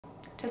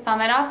To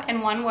sum it up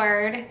in one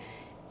word,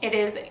 it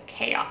is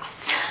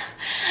chaos.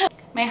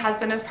 My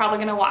husband is probably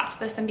gonna watch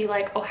this and be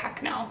like, oh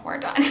heck no, we're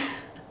done.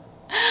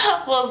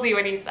 We'll see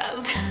what he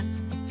says.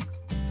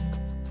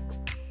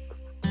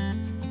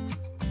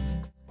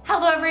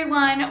 Hello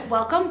everyone,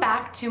 welcome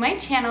back to my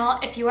channel.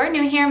 If you are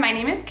new here, my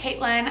name is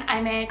Caitlin. I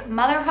make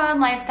motherhood,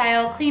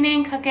 lifestyle,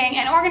 cleaning, cooking,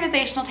 and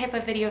organizational type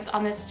of videos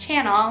on this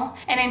channel.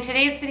 And in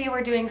today's video,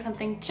 we're doing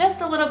something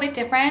just a little bit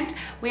different.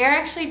 We are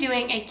actually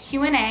doing a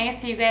Q&A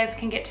so you guys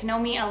can get to know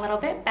me a little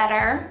bit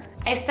better.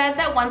 I said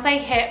that once I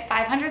hit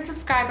 500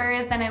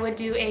 subscribers, then I would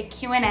do a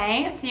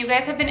Q&A. So you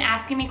guys have been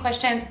asking me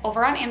questions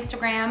over on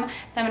Instagram.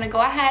 So I'm gonna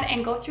go ahead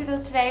and go through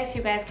those today so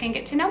you guys can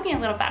get to know me a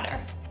little better.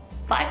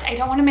 But I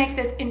don't want to make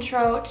this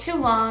intro too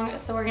long,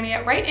 so we're gonna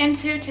get right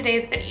into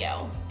today's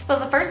video. So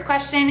the first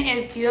question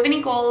is, do you have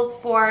any goals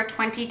for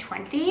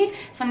 2020? So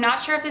I'm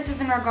not sure if this is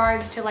in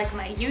regards to like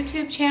my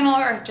YouTube channel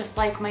or just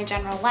like my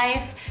general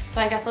life.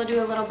 So I guess I'll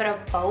do a little bit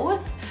of both.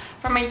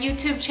 For my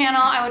YouTube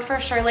channel, I would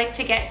for sure like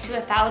to get to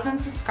 1,000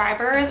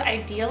 subscribers.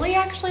 Ideally,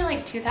 actually,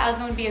 like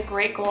 2,000 would be a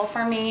great goal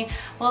for me.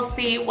 We'll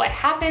see what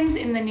happens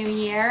in the new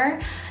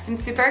year. I'm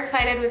super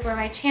excited with where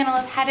my channel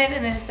is headed,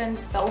 and it has been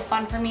so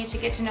fun for me to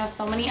get to know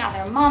so many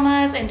other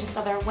mamas and just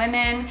other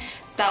women.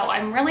 So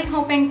I'm really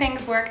hoping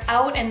things work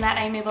out and that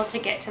I'm able to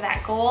get to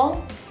that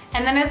goal.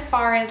 And then as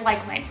far as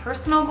like my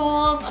personal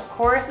goals, of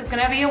course, it's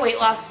gonna be a weight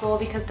loss goal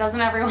because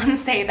doesn't everyone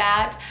say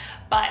that?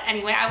 But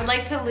anyway, I would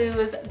like to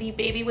lose the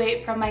baby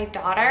weight from my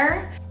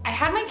daughter. I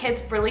had my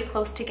kids really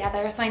close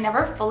together, so I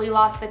never fully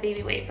lost the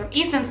baby weight from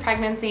Easton's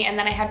pregnancy, and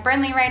then I had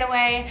Brinley right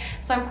away.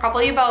 So I'm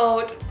probably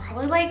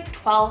like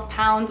 12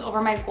 pounds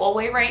over my goal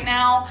weight right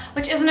now,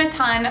 which isn't a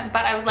ton,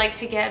 but I would like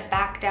to get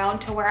back down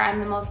to where I'm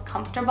the most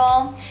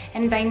comfortable.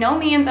 And by no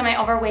means am I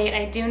overweight,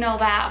 I do know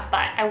that,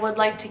 but I would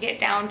like to get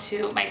down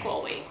to my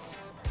goal weight.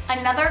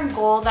 Another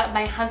goal that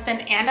my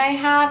husband and I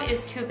have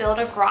is to build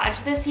a garage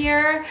this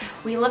year.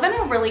 We live in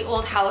a really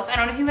old house. I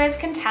don't know if you guys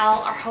can tell,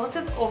 our house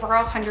is over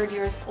 100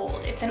 years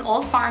old. It's an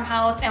old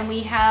farmhouse and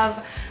we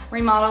have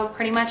remodeled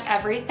pretty much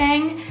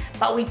everything,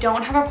 but we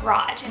don't have a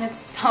garage and it's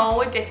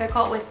so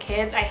difficult with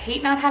kids. I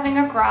hate not having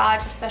a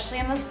garage, especially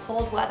in this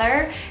cold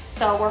weather.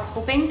 So we're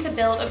hoping to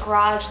build a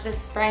garage this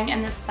spring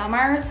and this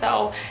summer.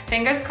 So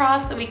fingers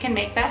crossed that we can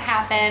make that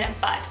happen,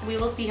 but we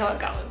will see how it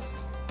goes.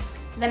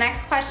 The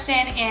next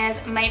question is,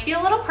 might be a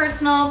little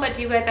personal, but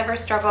do you guys ever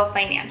struggle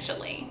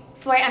financially?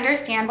 So I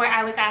understand why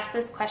I was asked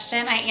this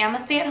question. I am a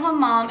stay-at-home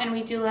mom and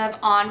we do live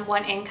on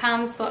one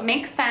income, so it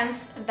makes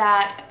sense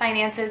that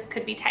finances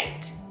could be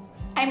tight.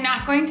 I'm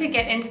not going to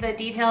get into the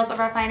details of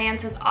our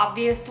finances,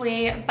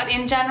 obviously, but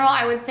in general,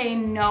 I would say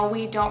no,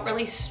 we don't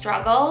really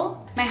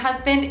struggle. My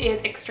husband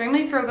is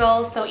extremely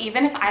frugal, so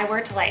even if I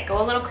were to like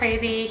go a little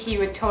crazy, he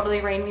would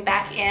totally rein me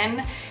back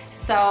in.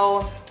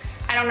 So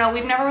I don't know,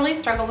 we've never really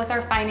struggled with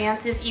our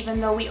finances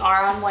even though we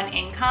are on one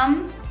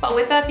income. But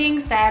with that being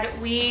said,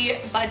 we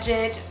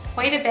budget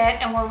quite a bit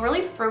and we're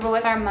really frugal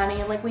with our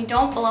money. Like we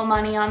don't blow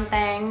money on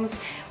things.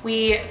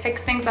 We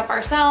fix things up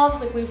ourselves.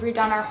 Like we've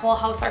redone our whole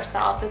house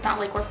ourselves. It's not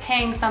like we're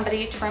paying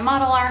somebody to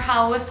remodel our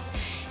house,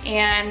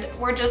 and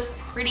we're just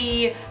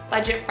pretty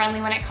budget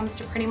friendly when it comes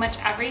to pretty much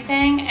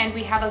everything, and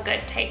we have a good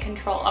tight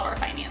control of our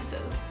finances.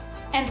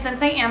 And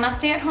since I am a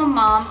stay-at-home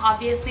mom,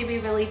 obviously we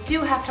really do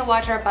have to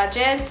watch our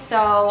budget,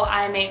 so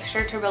I make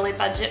sure to really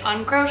budget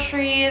on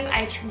groceries.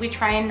 We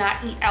try and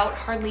not eat out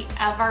hardly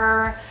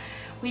ever.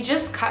 We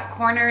just cut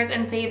corners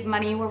and save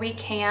money where we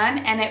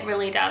can, and it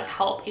really does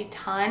help a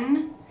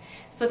ton.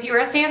 So if you're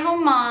a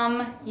stay-at-home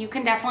mom, you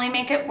can definitely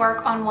make it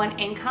work on one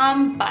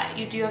income, but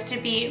you do have to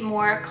be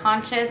more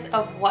conscious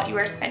of what you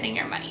are spending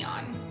your money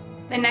on.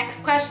 The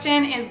next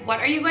question is,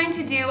 what are you going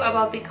to do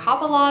about the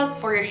COPPA laws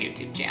for your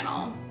YouTube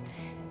channel?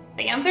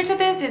 The answer to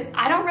this is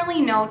I don't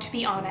really know, to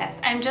be honest.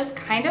 I'm just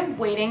kind of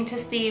waiting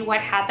to see what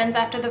happens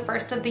after the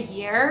first of the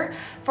year.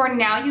 For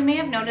now, you may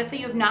have noticed that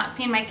you have not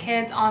seen my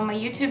kids on my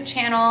YouTube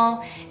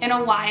channel in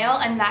a while,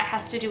 and that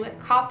has to do with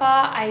COPPA.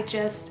 I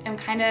just am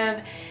kind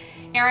of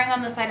erring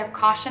on the side of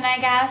caution, I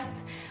guess.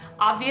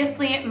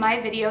 Obviously, my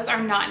videos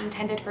are not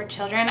intended for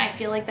children. I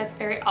feel like that's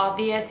very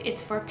obvious.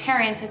 It's for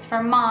parents, it's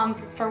for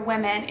moms, it's for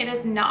women. It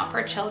is not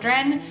for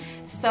children.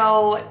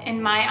 So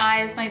in my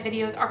eyes, my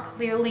videos are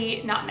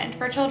clearly not meant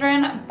for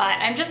children, but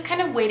I'm just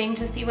kind of waiting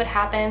to see what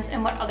happens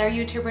and what other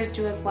YouTubers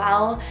do as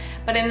well.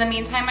 But in the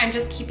meantime, I'm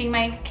just keeping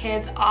my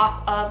kids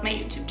off of my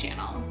YouTube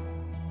channel.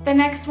 The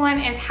next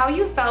one is how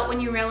you felt when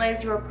you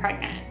realized you were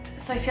pregnant.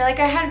 So I feel like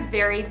I had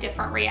very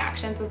different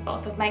reactions with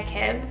both of my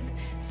kids.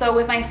 So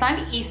with my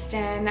son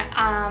Easton,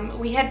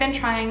 we had been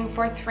trying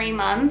for 3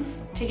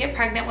 months to get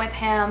pregnant with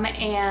him,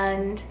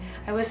 and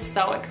I was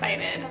so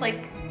excited,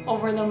 like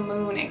over the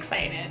moon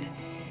excited.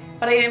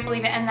 But I didn't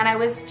believe it, and then I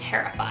was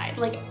terrified,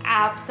 like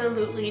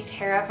absolutely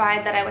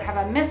terrified that I would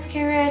have a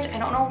miscarriage. I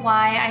don't know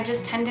why, I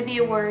just tend to be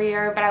a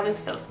worrier, but I was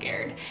so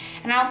scared.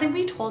 And I don't think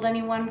we told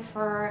anyone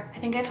I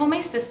think I told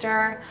my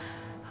sister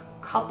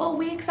a couple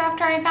weeks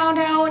after I found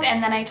out,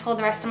 and then I told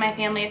the rest of my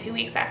family a few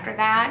weeks after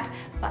that.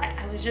 But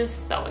I was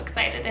just so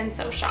excited and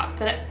so shocked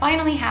that it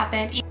finally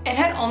happened. It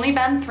had only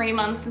been 3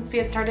 months since we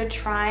had started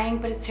trying,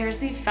 but it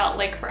seriously felt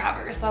like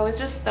forever. So I was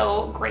just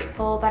so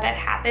grateful that it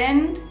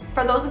happened.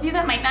 For those of you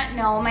that might not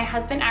know, my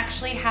husband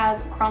actually has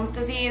Crohn's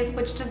disease,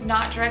 which does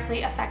not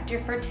directly affect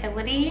your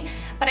fertility,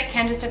 but it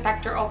can just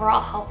affect your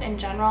overall health in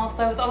general.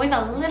 So I was always a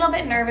little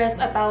bit nervous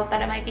about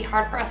that it might be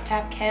hard for us to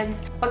have kids,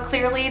 but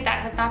clearly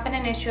that has not been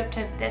an issue up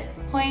to this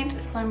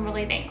point, so I'm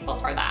really thankful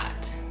for that.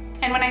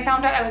 And when I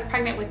found out I was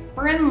pregnant with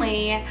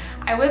Brinley,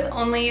 I was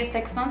only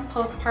 6 months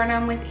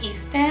postpartum with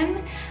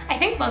Easton. I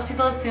think most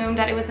people assumed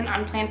that it was an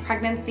unplanned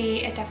pregnancy.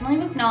 It definitely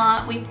was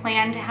not. We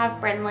planned to have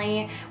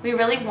Brinley. We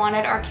really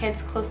wanted our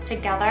kids close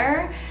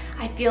together.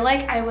 I feel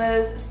like I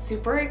was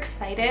super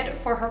excited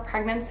for her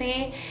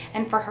pregnancy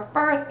and for her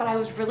birth, but I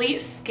was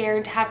really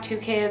scared to have 2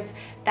 kids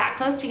that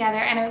close together,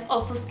 and I was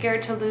also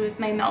scared to lose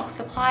my milk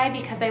supply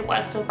because I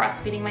was still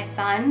breastfeeding my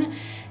son.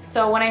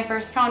 So when I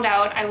first found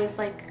out, I was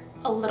like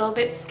a little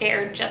bit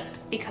scared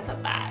just because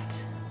of that.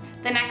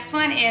 The next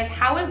one is,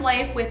 how is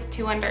life with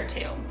 2 under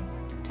 2?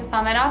 To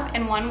sum it up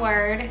in one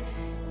word,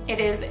 it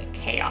is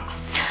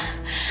chaos.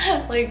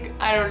 Like,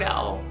 I don't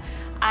know.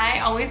 I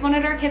always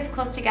wanted our kids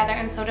close together,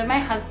 and so did my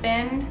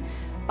husband,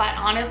 but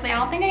honestly, I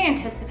don't think I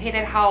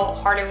anticipated how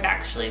hard it would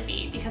actually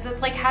be, because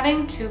it's like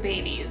having 2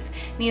 babies.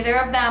 Neither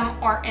of them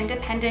are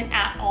independent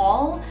at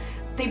all.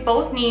 They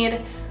both need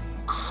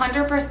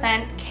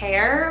 100%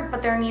 care,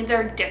 but their needs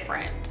are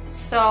different.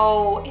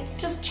 So it's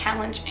just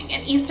challenging.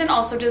 And Easton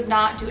also does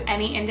not do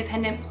any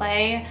independent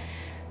play,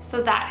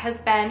 so that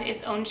has been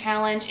its own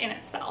challenge in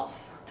itself.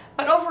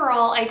 But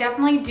overall, I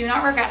definitely do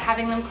not regret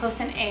having them close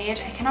in age.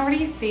 I can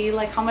already see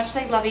like how much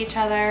they love each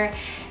other,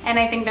 and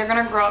I think they're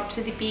gonna grow up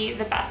to be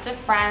the best of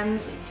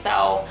friends.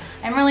 So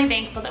I'm really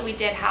thankful that we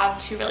did have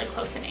 2 really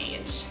close in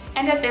age.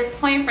 And at this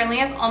point,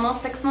 Brinley is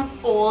almost 6 months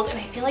old, and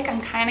I feel like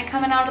I'm kind of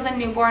coming out of the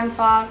newborn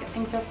fog.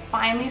 Things are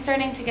finally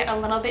starting to get a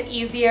little bit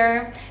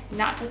easier.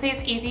 Not to say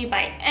it's easy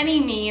by any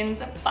means,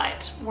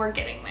 but we're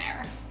getting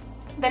there.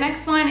 The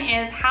next one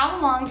is, how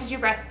long did you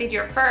breastfeed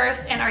your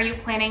first, and are you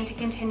planning to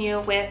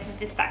continue with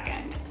the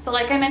second? So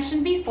like I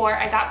mentioned before,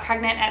 I got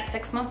pregnant at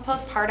 6 months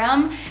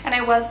postpartum, and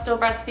I was still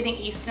breastfeeding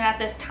Easton at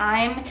this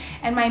time,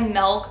 and my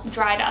milk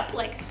dried up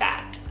like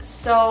that.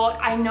 So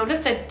I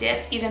noticed a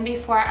dip even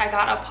before I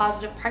got a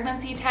positive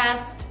pregnancy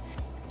test.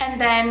 And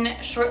then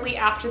shortly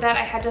after that,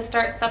 I had to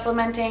start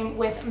supplementing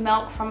with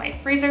milk from my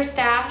freezer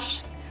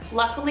stash.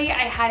 Luckily,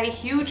 I had a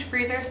huge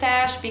freezer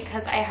stash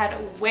because I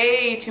had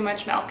way too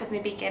much milk in the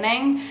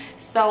beginning.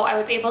 So I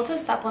was able to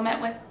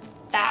supplement with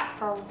that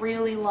for a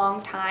really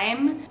long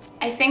time.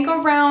 I think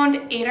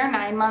around 8 or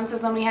 9 months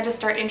is when we had to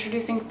start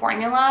introducing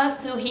formula.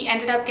 So he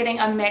ended up getting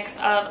a mix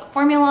of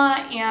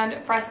formula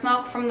and breast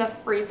milk from the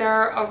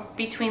freezer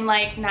between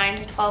like 9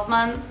 to 12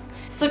 months.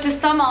 So to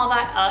sum all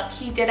that up,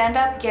 he did end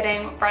up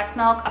getting breast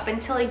milk up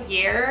until a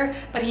year,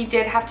 but he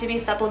did have to be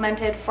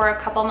supplemented for a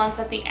couple months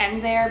at the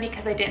end there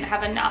because I didn't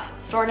have enough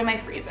stored in my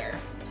freezer.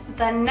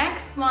 The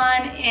next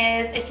one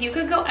is, if you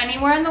could go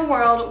anywhere in the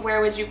world, where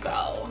would you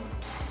go?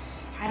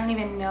 I don't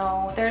even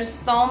know. There's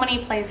so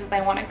many places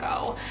I want to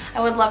go. I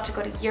would love to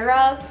go to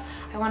Europe.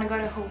 I want to go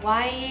to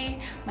Hawaii.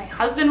 My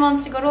husband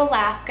wants to go to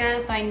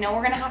Alaska, so I know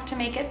we're gonna have to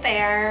make it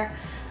there.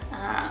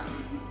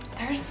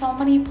 There's so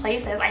many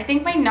places. I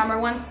think my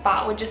 #1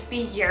 spot would just be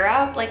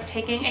Europe. Like,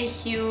 taking a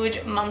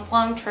huge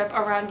month-long trip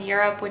around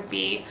Europe would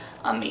be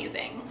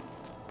amazing.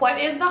 What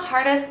is the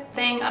hardest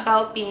thing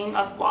about being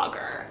a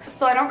vlogger?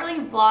 So I don't really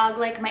vlog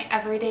like my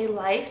everyday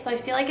life, so I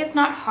feel like it's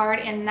not hard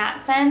in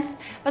that sense,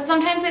 but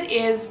sometimes it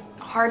is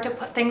hard to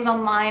put things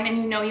online and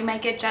you know you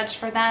might get judged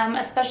for them,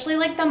 especially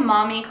like the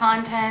mommy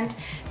content.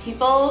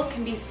 People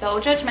can be so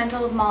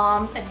judgmental of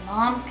moms, and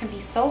moms can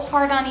be so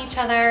hard on each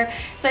other.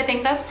 So I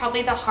think that's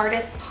probably the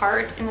hardest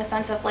part in the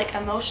sense of like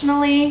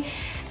emotionally.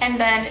 And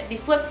then the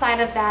flip side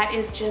of that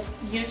is just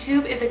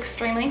YouTube is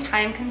extremely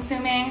time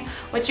consuming.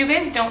 What you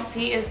guys don't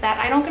see is that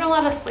I don't get a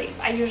lot of sleep.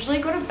 I usually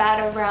go to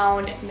bed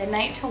around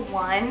midnight to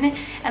 1,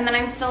 and then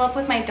I'm still up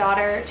with my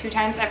daughter 2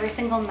 times every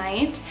single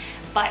night.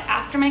 But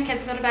after my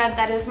kids go to bed,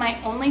 that is my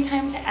only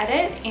time to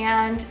edit,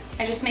 and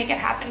I just make it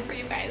happen for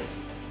you guys.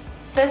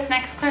 This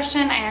next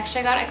question I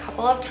actually got a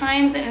couple of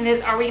times, and it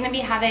is, are we gonna be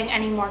having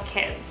any more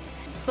kids?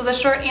 So the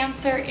short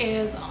answer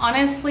is,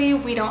 honestly,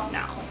 we don't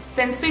know.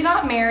 Since we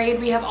got married,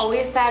 we have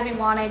always said we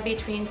wanted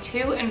between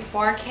 2 and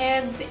 4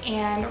 kids,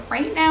 and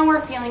right now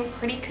we're feeling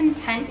pretty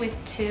content with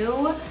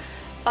 2,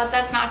 but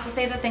that's not to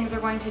say that things are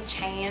going to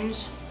change.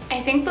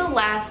 I think the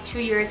last 2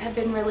 years have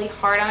been really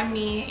hard on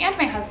me and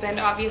my husband,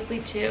 obviously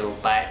too,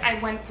 but I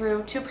went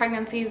through 2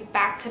 pregnancies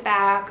back to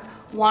back.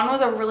 One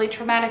was a really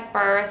traumatic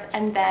birth,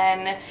 and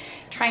then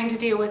trying to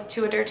deal with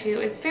 2 under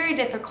 2 is very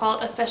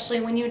difficult,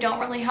 especially when you don't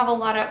really have a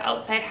lot of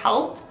outside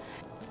help.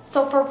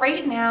 So for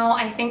right now,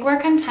 I think we're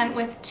content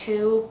with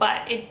 2,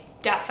 but it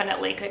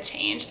definitely could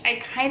change.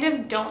 I kind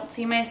of don't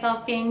see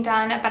myself being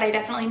done, but I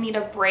definitely need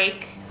a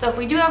break. So if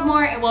we do have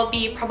more, it will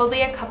be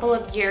probably a couple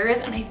of years,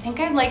 and I think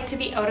I'd like to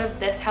be out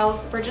of this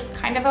house. We're just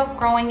kind of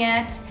outgrowing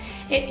it.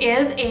 It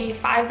is a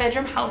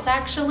 5-bedroom house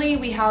actually.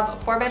 We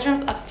have 4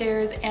 bedrooms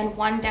upstairs and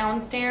 1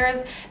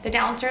 downstairs. The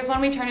downstairs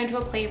one we turn into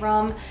a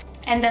playroom.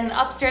 And then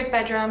the upstairs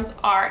bedrooms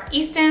are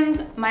Easton's,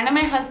 mine and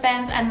my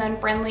husband's, and then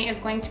Brinley is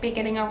going to be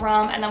getting a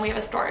room, and then we have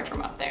a storage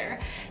room up there.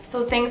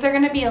 So things are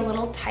gonna be a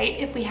little tight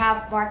if we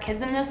have more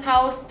kids in this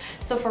house.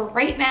 So for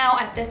right now,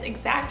 at this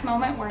exact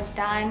moment, we're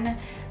done.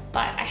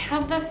 But I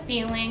have the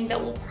feeling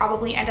that we'll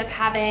probably end up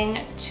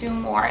having 2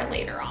 more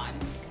later on.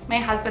 My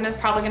husband is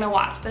probably gonna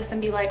watch this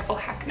and be like, oh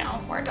heck no,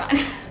 we're done.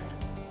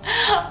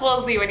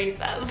 We'll see what he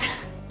says.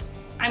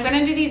 I'm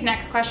gonna do these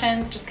next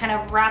questions just kind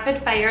of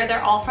rapid fire.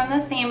 They're all from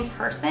the same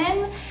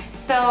person.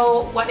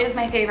 So what is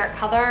my favorite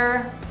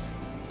color?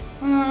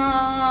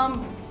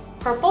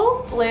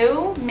 Purple,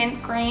 blue,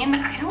 mint green,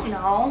 I don't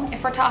know.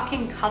 If we're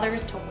talking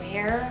colors to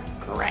wear,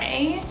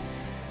 gray.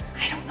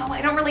 I don't know,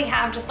 I don't really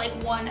have just like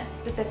one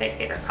specific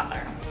favorite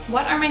color.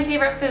 What are my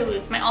favorite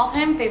foods? My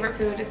all-time favorite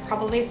food is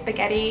probably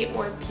spaghetti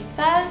or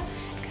pizza,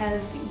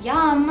 because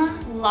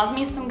yum, love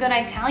me some good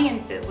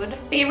Italian food.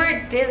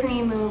 Favorite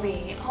Disney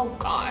movie? Oh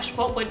gosh,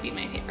 what would be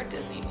my favorite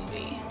Disney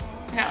movie?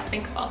 I gotta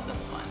think about this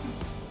one.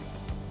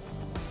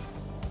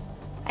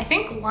 I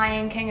think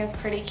Lion King is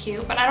pretty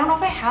cute, but I don't know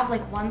if I have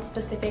like one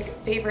specific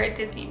favorite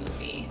Disney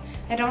movie.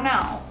 I don't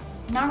know.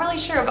 I'm not really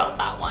sure about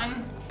that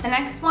one. The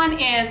next one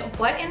is,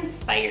 what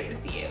inspires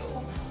you?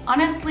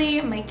 Honestly,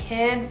 my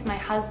kids, my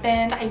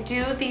husband, I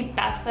do the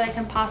best that I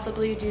can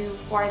possibly do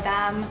for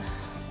them.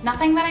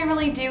 Nothing that I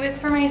really do is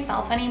for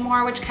myself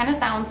anymore, which kind of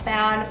sounds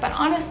bad, but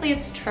honestly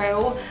it's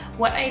true.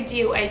 What I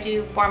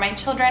do for my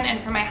children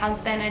and for my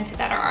husband and to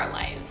better our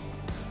lives.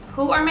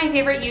 Who are my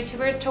favorite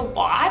YouTubers to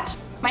watch?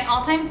 My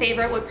all-time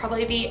favorite would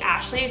probably be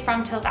Ashley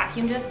from Till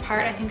Vacuum Does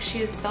Part. I think she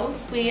is so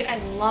sweet. I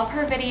love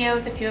her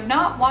videos. If you have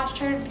not watched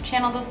her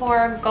channel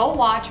before, go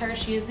watch her.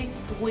 She is the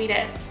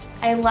sweetest.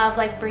 I love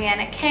like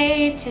Brianna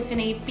Kay,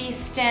 Tiffany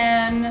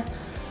Beeston. I'm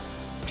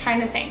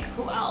trying to think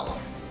who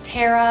else.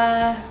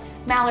 Tara.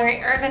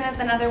 Mallory Irvin is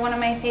another one of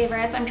my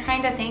favorites. I'm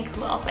trying to think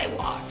who else I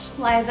watch.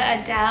 Liza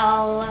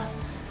Adele.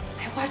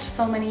 I watch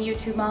so many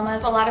YouTube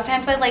mamas. A lot of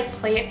times I like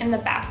play it in the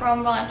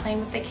background while I'm playing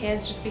with the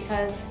kids just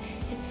because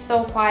it's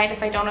so quiet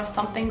if I don't have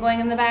something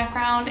going in the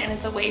background, and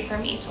it's a way for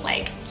me to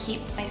like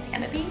keep my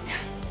sanity.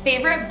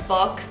 Favorite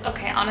books?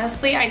 Okay,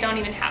 honestly, I don't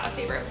even have a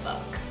favorite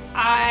book.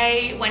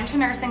 I went to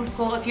nursing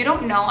school. If you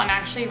don't know, I'm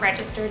actually a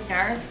registered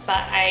nurse,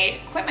 but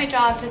I quit my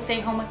job to stay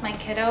home with my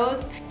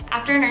kiddos.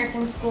 After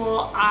nursing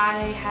school, I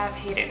have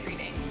hated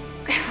reading.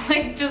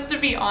 Like, just to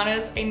be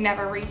honest, I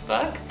never read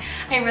books.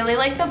 I really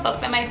like the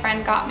book that my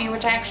friend got me,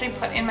 which I actually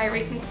put in my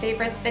recent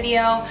favorites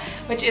video,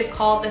 which is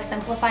called The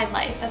Simplified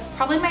Life. That's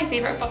probably my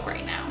favorite book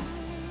right now.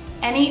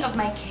 Any of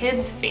my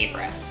kids'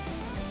 favorites.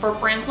 For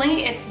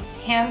Brinley, it's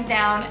hands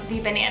down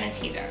the banana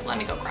teether. Let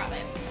me go grab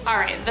it. All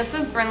right, this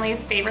is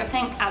Brinley's favorite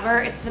thing ever.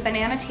 It's the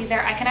banana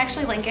teether. I can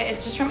actually link it.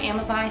 It's just from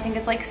Amazon. I think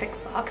it's like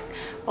 $6.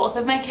 Both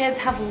of my kids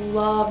have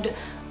loved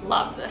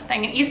this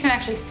thing, and Easton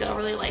actually still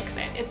really likes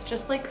it. It's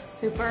just like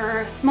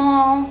super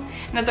small,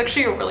 and it's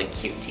actually a really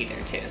cute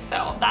teether too.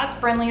 So that's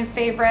Brinley's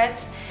favorite.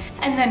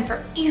 And then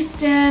for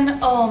Easton,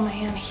 oh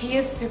man, he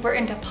is super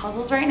into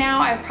puzzles right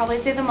now. I would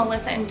probably say the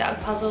Melissa and Doug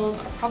puzzles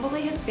are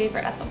probably his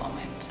favorite at the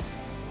moment.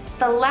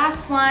 The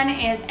last one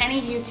is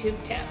any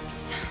YouTube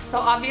tips. So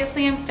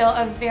obviously I'm still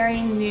a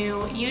very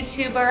new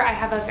YouTuber. I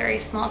have a very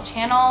small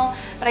channel,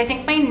 but I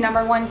think my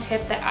 #1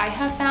 tip that I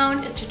have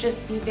found is to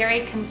just be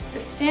very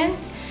consistent.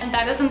 And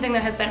that is something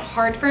that has been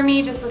hard for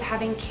me just with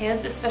having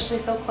kids, especially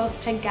so close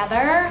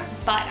together.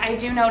 But I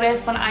do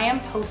notice when I am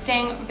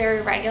posting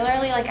very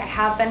regularly, like I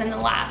have been in the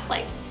last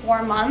like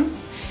 4 months,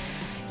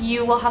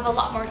 you will have a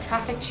lot more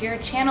traffic to your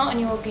channel and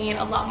you will gain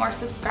a lot more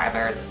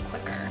subscribers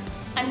quicker.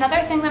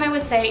 Another thing that I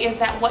would say is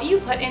that what you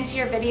put into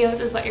your videos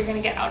is what you're gonna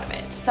get out of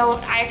it. So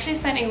I actually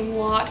spend a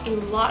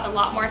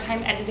lot more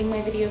time editing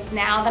my videos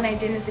now than I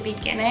did at the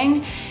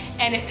beginning,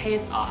 and it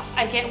pays off.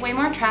 I get way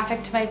more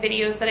traffic to my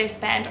videos that I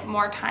spend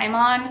more time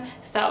on.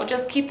 So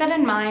just keep that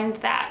in mind,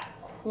 that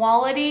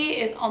quality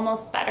is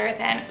almost better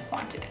than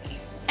quantity.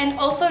 And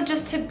also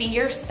just to be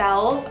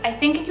yourself. I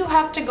think you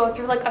have to go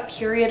through like a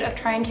period of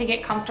trying to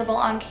get comfortable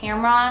on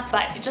camera,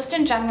 but just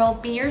in general,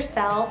 be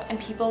yourself and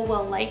people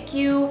will like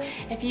you.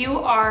 If you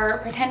are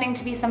pretending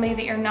to be somebody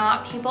that you're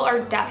not, people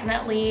are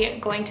definitely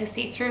going to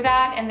see through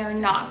that and they're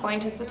not going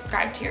to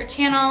subscribe to your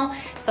channel.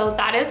 So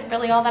that is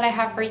really all that I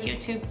have for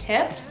YouTube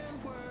tips.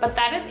 But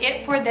that is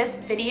it for this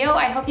video.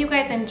 I hope you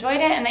guys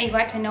enjoyed it and that you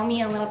got to know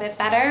me a little bit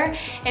better.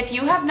 If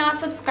you have not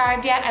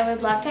subscribed yet, I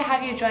would love to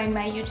have you join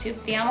my YouTube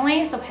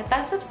family. So hit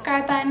that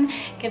subscribe button,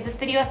 give this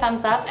video a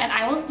thumbs up, and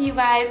I will see you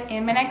guys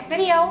in my next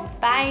video.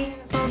 Bye.